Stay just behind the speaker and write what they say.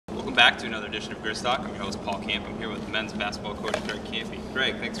Welcome back to another edition of Grizz Talk. I'm your host, Paul Kampe. I'm here with men's basketball coach Greg Kampe.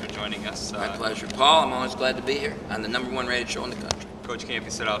 Greg, thanks for joining us. My pleasure, Paul. I'm always glad to be here on the #1 rated show in the country. Coach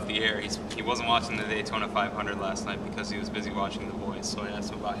Kampe said off the air he wasn't watching the Daytona 500 last night because he was busy watching The Voice. So I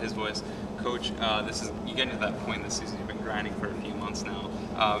asked him about his voice. Coach, you getting to that point in the season. You've been grinding for a few months now.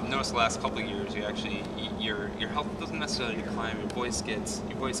 Noticed the last couple of years, your health doesn't necessarily decline. Your voice gets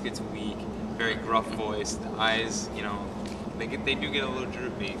weak. Very gruff voice. The eyes, they do get a little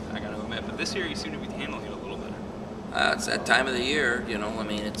droopy, I got to admit. But this year, you seem to be handling it a little better. It's that time of the year,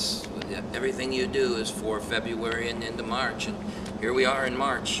 it's everything you do is for February and into March, and here we are in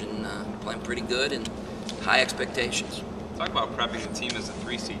March, and playing pretty good and high expectations. Talk about prepping the team as a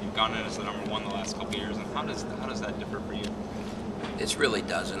 3 seed. You've gone in as the #1 the last couple of years, and how does that differ for you? It really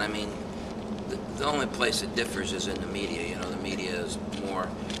doesn't. The only place it differs is in the media. The media is more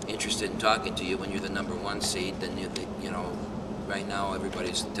interested in talking to you when you're the #1 seed than right now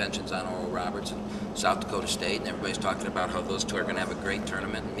everybody's attention's on Oral Roberts and South Dakota State, and everybody's talking about how those two are going to have a great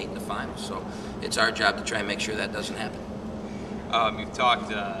tournament and meet in the finals. So it's our job to try and make sure that doesn't happen. You've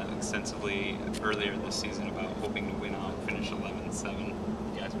talked extensively earlier this season about hoping to win out, finish 11-7.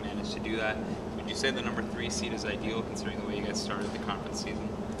 You guys managed to do that. Would you say the #3 seed is ideal considering the way you guys started the conference season?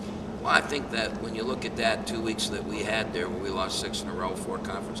 Well, I think that when you look at that 2 weeks that we had there, where we lost 6 in a row, 4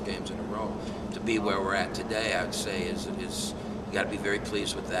 conference games in a row, to be where we're at today, I would say is you got to be very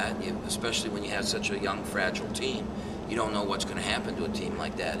pleased with that. Especially when you have such a young, fragile team, you don't know what's going to happen to a team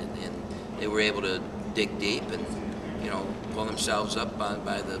like that, and they were able to dig deep and pull themselves up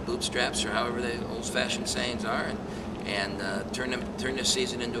by the bootstraps, or however the old-fashioned sayings are, and turn this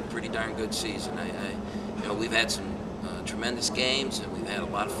season into a pretty darn good season. We've had some tremendous games, and we've had a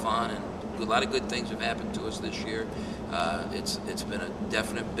lot of fun, and a lot of good things have happened to us this year. It's been a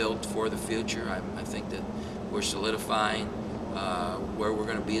definite build for the future. I think that we're solidifying where we're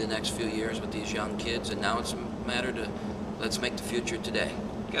going to be the next few years with these young kids, and now it's a matter to let's make the future today.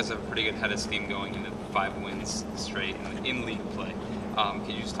 You guys have a pretty good head of steam going into 5 wins straight in league play. Can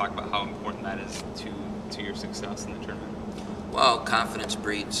you just talk about how important that is to your success in the tournament? Well, confidence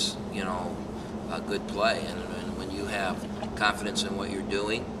breeds a good play, and when you have confidence in what you're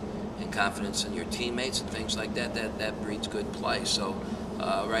doing and confidence in your teammates and things like that, that breeds good play. So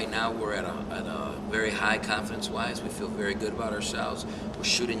right now we're at a very high confidence-wise. We feel very good about ourselves. We're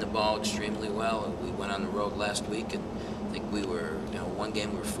shooting the ball extremely well. We went on the road last week, and I think we were, one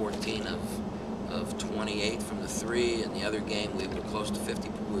game we were 14 of 28 from the 3, and the other game we were close to 50.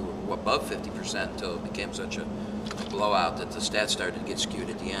 We were above 50% until it became such a blowout that the stats started to get skewed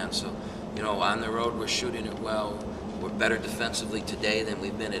at the end. So, on the road we're shooting it well. We're better defensively today than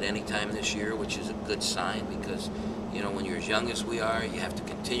we've been at any time this year, which is a good sign because, when you're as young as we are, you have to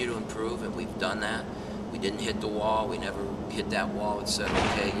continue to improve, and we've done that. We didn't hit the wall. We never hit that wall and said,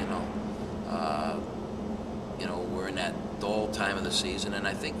 okay, we're in that dull time of the season, and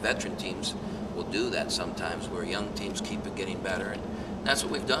I think veteran teams will do that sometimes, where young teams keep it getting better, and that's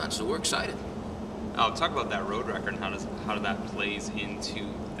what we've done. So we're excited. Talk about that road record and how that plays into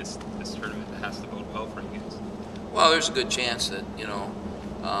this tournament that has to bode well for you guys. Well, there's a good chance that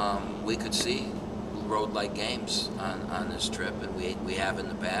we could see road-like games on this trip, and we have in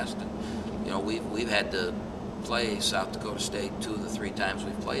the past. And we've had to play South Dakota State 2 of the 3 times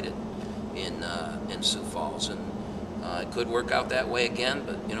we've played it in Sioux Falls, and it could work out that way again.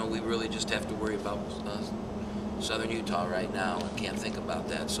 But we really just have to worry about Southern Utah right now and can't think about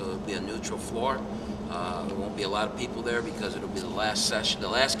that. So it'll be a neutral floor. There won't be a lot of people there because it'll be the last session, the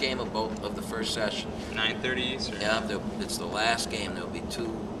last game of the first session. 9:30 Eastern. Yeah, it's the last game. There'll be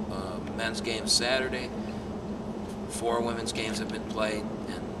 2 men's games Saturday, 4 women's games have been played,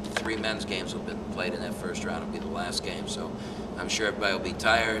 and 3 men's games have been played in that first round. It'll be the last game. So I'm sure everybody will be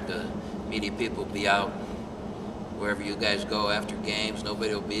tired. The media people will be out wherever you guys go after games.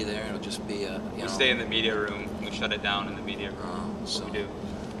 Nobody will be there. It'll just be We stay in the media room. We shut it down in the media room. So we do.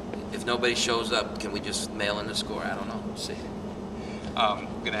 If nobody shows up, can we just mail in the score? I don't know. We'll see. I'm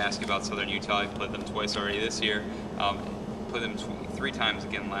going to ask you about Southern Utah. You've played them twice already this year. Played them 3 times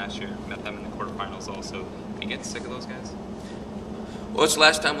again last year. Met them in the quarterfinals also. Are you getting sick of those guys? Well, it's the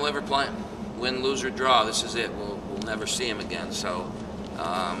last time we'll ever play them. Win, lose, or draw. This is it. We'll never see them again. So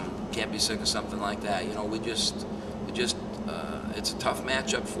can't be sick of something like that. It's a tough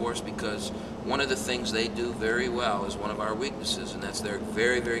matchup for us because one of the things they do very well is one of our weaknesses, and that's their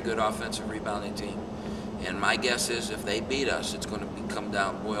very, very good offensive rebounding team. And my guess is if they beat us, it's going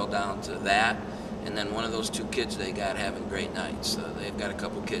to boil down to that, and then one of those 2 kids they got having great nights. They've got a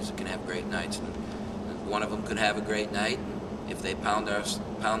couple kids that can have great nights, and one of them could have a great night. And if they pound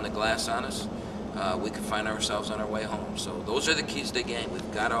the glass on us, we could find ourselves on our way home. So those are the keys to the game.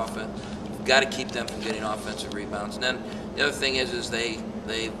 We've got offense. We've got to keep them from getting offensive rebounds. And then the other thing is they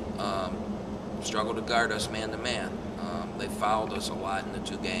struggle to guard us man to man. They fouled us a lot in the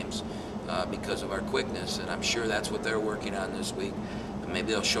 2 games because of our quickness, and I'm sure that's what they're working on this week.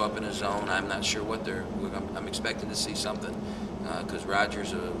 Maybe they'll show up in a zone. I'm not sure what I'm expecting to see something because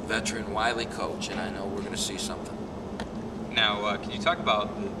Roger's a veteran, wily coach, and I know we're going to see something. Now, can you talk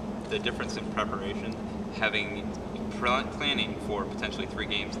about the difference in preparation, planning for potentially 3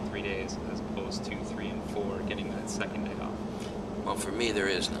 games in 3 days as opposed to 3 and 4, getting that second day off? Well, for me, there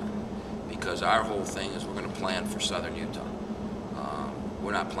is none, because our whole thing is we're going to plan for Southern Utah.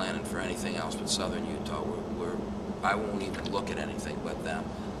 We're not planning for anything else but Southern Utah. I won't even look at anything but them.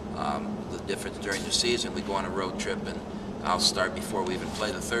 The difference during the season, we go on a road trip, and I'll start before we even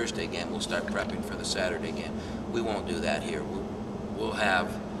play the Thursday game. We'll start prepping for the Saturday game. We won't do that here. We'll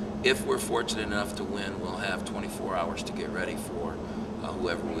have, if we're fortunate enough to win, we'll have 24 hours to get ready for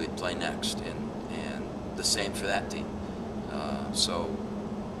whoever we would play next, and the same for that team. So,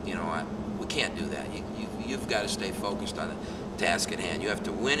 you know, we can't do that. You've got to stay focused on the task at hand. You have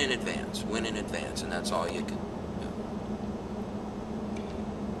to win in advance, and that's all you can do.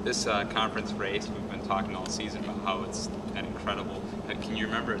 This conference race, we've been talking all season about how it's an incredible. Can you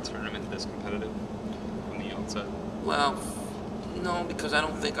remember a tournament this competitive from the outset? Well, no, because I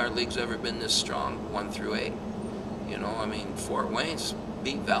don't think our league's ever been this strong, 1 through 8. You know, I mean, Fort Wayne's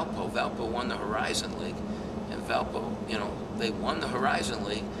beat Valpo. Valpo won the Horizon League, and Valpo, you know, they won the Horizon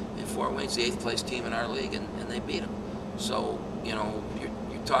League, and Fort Wayne's the 8th place team in our league, and they beat them. So, you know, you're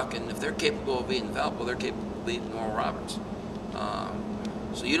talking, if they're capable of beating Valpo, they're capable of beating Oral Roberts.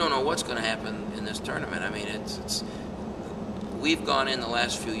 So you don't know what's going to happen in this tournament. I mean, we've gone in the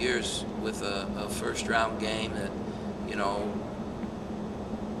last few years with a first-round game that, you know,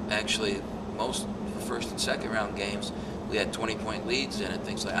 actually most first and second-round games, we had 20-point leads in it,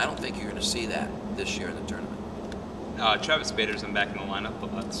 things like that. I don't think you're going to see that this year in the tournament. Travis Bader's been back in the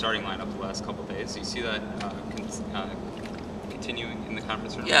lineup, starting lineup the last couple of days. Do you see that continuing in the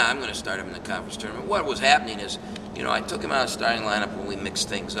conference tournament? Yeah, I'm going to start him in the conference tournament. What was happening is, you know, I took him out of the starting lineup when we mixed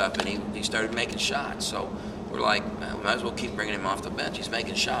things up, and he started making shots. So we're like, man, we might as well keep bringing him off the bench. He's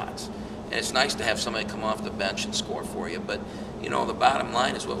making shots. And it's nice to have somebody come off the bench and score for you. But, you know, the bottom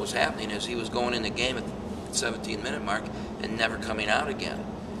line is what was happening is he was going in the game at the 17-minute mark and never coming out again.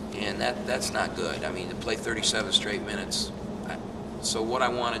 And that's not good. I mean, to play 37 straight minutes. So what I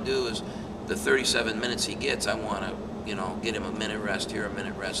want to do is the 37 minutes he gets, I want to, you know, get him a minute rest here, a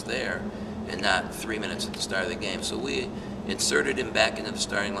minute rest there, and not 3 minutes at the start of the game. So we inserted him back into the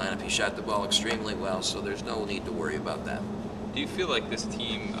starting lineup. He shot the ball extremely well, so there's no need to worry about that. Do you feel like this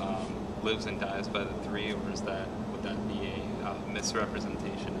team lives and dies by the 3, or would that be a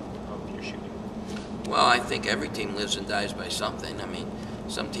misrepresentation of your shooting? Well, I think every team lives and dies by something. I mean,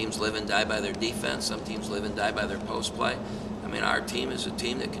 some teams live and die by their defense. Some teams live and die by their post play. I mean, our team is a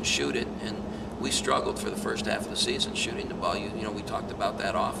team that can shoot it, and we struggled for the first half of the season shooting the ball. You know, we talked about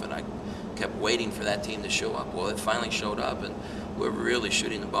that often. I kept waiting for that team to show up. Well, it finally showed up, and we're really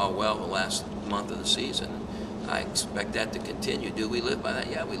shooting the ball well the last month of the season. I expect that to continue. Do we live by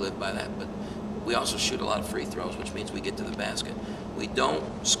that? Yeah, we live by that, but we also shoot a lot of free throws, which means we get to the basket. We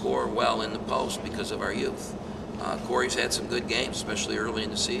don't score well in the post because of our youth. Corey's had some good games, especially early in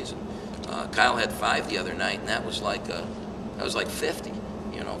the season. Kyle had 5 the other night, and that was like 50,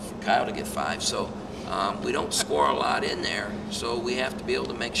 you know, for Kyle to get 5. So we don't score a lot in there, so we have to be able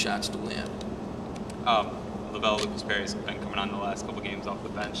to make shots to win. Lavelle Lucas Perry's been coming on the last couple games off the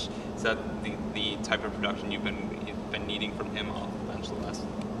bench. Is that the type of production you've been needing from him off the bench the last?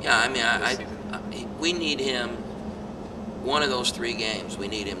 Yeah, I mean, we need him. One of those 3 games, we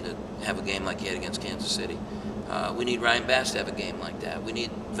need him to have a game like he had against Kansas City. We need Ryan Bass to have a game like that. We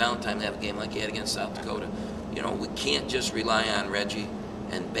need Valentine to have a game like he had against South Dakota. You know, we can't just rely on Reggie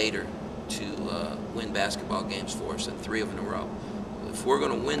and Bader to win basketball games for us, and 3 of them in a row. If we're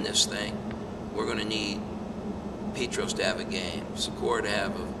going to win this thing, we're going to need Petros to have a game, Secor to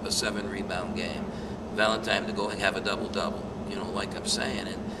have a 7-rebound game, Valentine to go and have a double-double, you know, like I'm saying.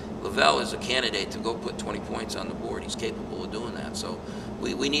 And Lavelle is a candidate to go put 20 points on the board. He's capable of doing that. So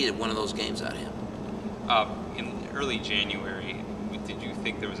we needed one of those games out of him. In early January, did you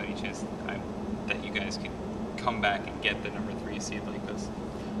think there was any chance that you guys could come back and get the number 3 seed like this?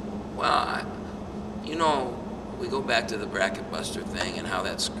 Well, you know, we go back to the bracket buster thing and how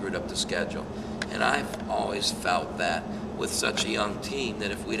that screwed up the schedule. And I've always felt that with such a young team that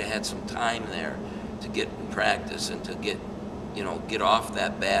if we'd have had some time there to get in practice and to get off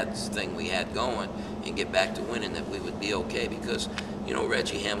that bad thing we had going and get back to winning, that we would be okay. Because You know,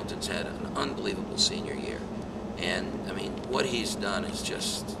 Reggie Hamilton's had an unbelievable senior year. And, I mean, what he's done is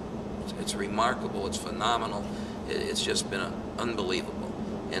just, it's remarkable. It's phenomenal. It's just been unbelievable.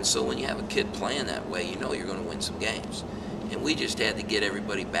 And so when you have a kid playing that way, you know you're going to win some games. And we just had to get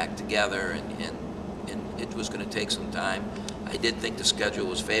everybody back together, and it was going to take some time. I did think the schedule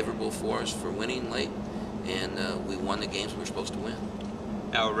was favorable for us for winning late, and we won the games we were supposed to win.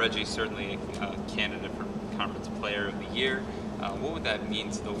 Now, Reggie's certainly a candidate for Conference Player of the Year. What would that mean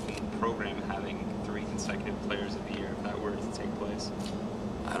to the Oakland program, having 3 consecutive Players of the Year, if that were to take place?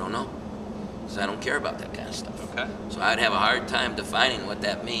 I don't know, because I don't care about that kind of stuff. Okay. So I'd have a hard time defining what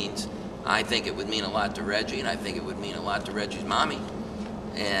that means. I think it would mean a lot to Reggie, and I think it would mean a lot to Reggie's mommy.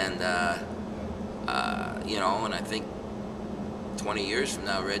 And, you know, and I think 20 years from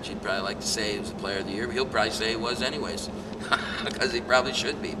now, Reggie'd probably like to say he was the Player of the Year, but he'll probably say he was anyways, because he probably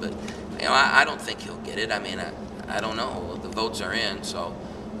should be. But, you know, I don't think he'll get it. I mean, I don't know. The votes are in, so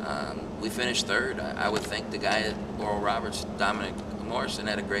we finished 3rd. I would think the guy at Oral Roberts, Dominic Morrison,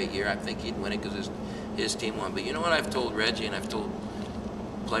 had a great year. I think he'd win it because his team won. But you know what I've told Reggie, and I've told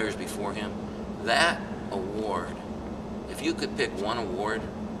players before him? That award, if you could pick one award,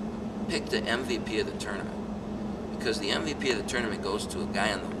 pick the MVP of the tournament. Because the MVP of the tournament goes to a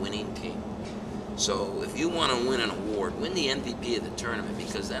guy on the winning team. So if you want to win an award, win the MVP of the tournament,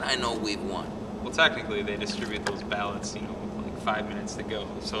 because then I know we've won. Well, technically, they distribute those ballots, you know, with like 5 minutes to go.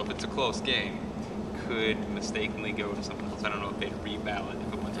 So if it's a close game, could mistakenly go to something else. I don't know if they'd reballot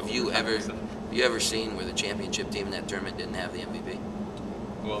if it went to Have you ever seen where the championship team in that tournament didn't have the MVP?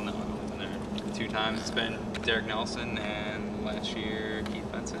 Well, no, I've only been there 2 times. It's been Derek Nelson and last year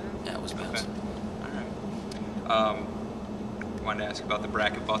Keith Benson. Yeah, it was Benson. Okay. All right. Wanted to ask about the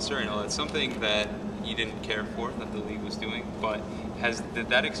bracket buster. I know that's something that you didn't care for that the league was doing, but did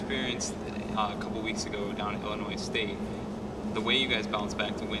that experience a couple weeks ago down at Illinois State, the way you guys bounced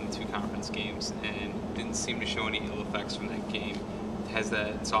back to win 2 conference games and didn't seem to show any ill effects from that game, has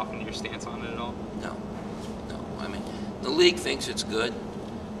that softened your stance on it at all? No. I mean, the league thinks it's good.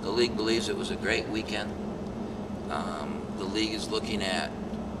 The league believes it was a great weekend. The league is looking at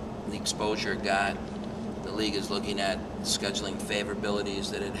the exposure it got. The league is looking at scheduling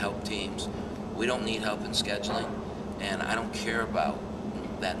favorabilities that had helped teams. We don't need help in scheduling, and I don't care about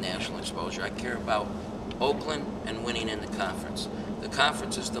that national exposure. I care about Oakland and winning in the conference. The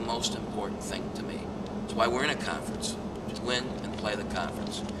conference is the most important thing to me. That's why we're in a conference, to win and play the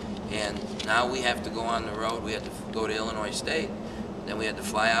conference. And now we have to go on the road. We have to go to Illinois State. Then we had to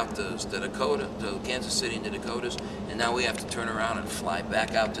fly out to Dakota, to Kansas City and the Dakotas, and now we have to turn around and fly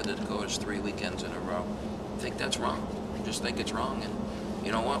back out to the Dakotas 3 weekends in a row. I think that's wrong. I just think it's wrong, and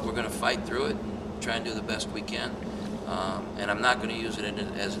you know what? We're going to fight through it, try and do the best we can, and I'm not going to use it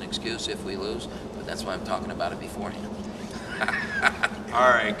as an excuse if we lose, but that's why I'm talking about it beforehand. All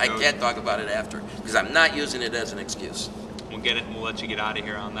right, Coach. I can't talk about it after, because I'm not using it as an excuse. We'll let you get out of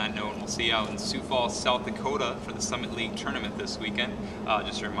here on that note, and we'll see you out in Sioux Falls, South Dakota for the Summit League tournament this weekend.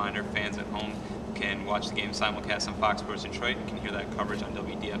 Just a reminder, fans at home can watch the game simulcast on Fox Sports Detroit and can hear that coverage on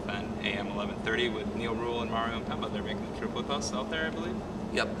WDFN AM 1130 with Neil Rule and Mario and Pemba. They're making the trip with us out there, I believe.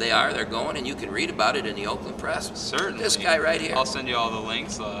 Yep, they are. They're going, and you can read about it in the Oakland Press. Certainly. This guy right here. I'll send you all the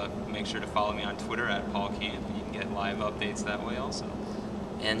links. Make sure to follow me on Twitter at Paul Camp. You can get live updates that way also.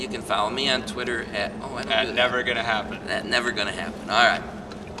 And you can follow me on Twitter at, Never Gonna Happen. At Never Gonna Happen. All right.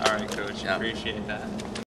 All right, Coach. Yeah. Appreciate that.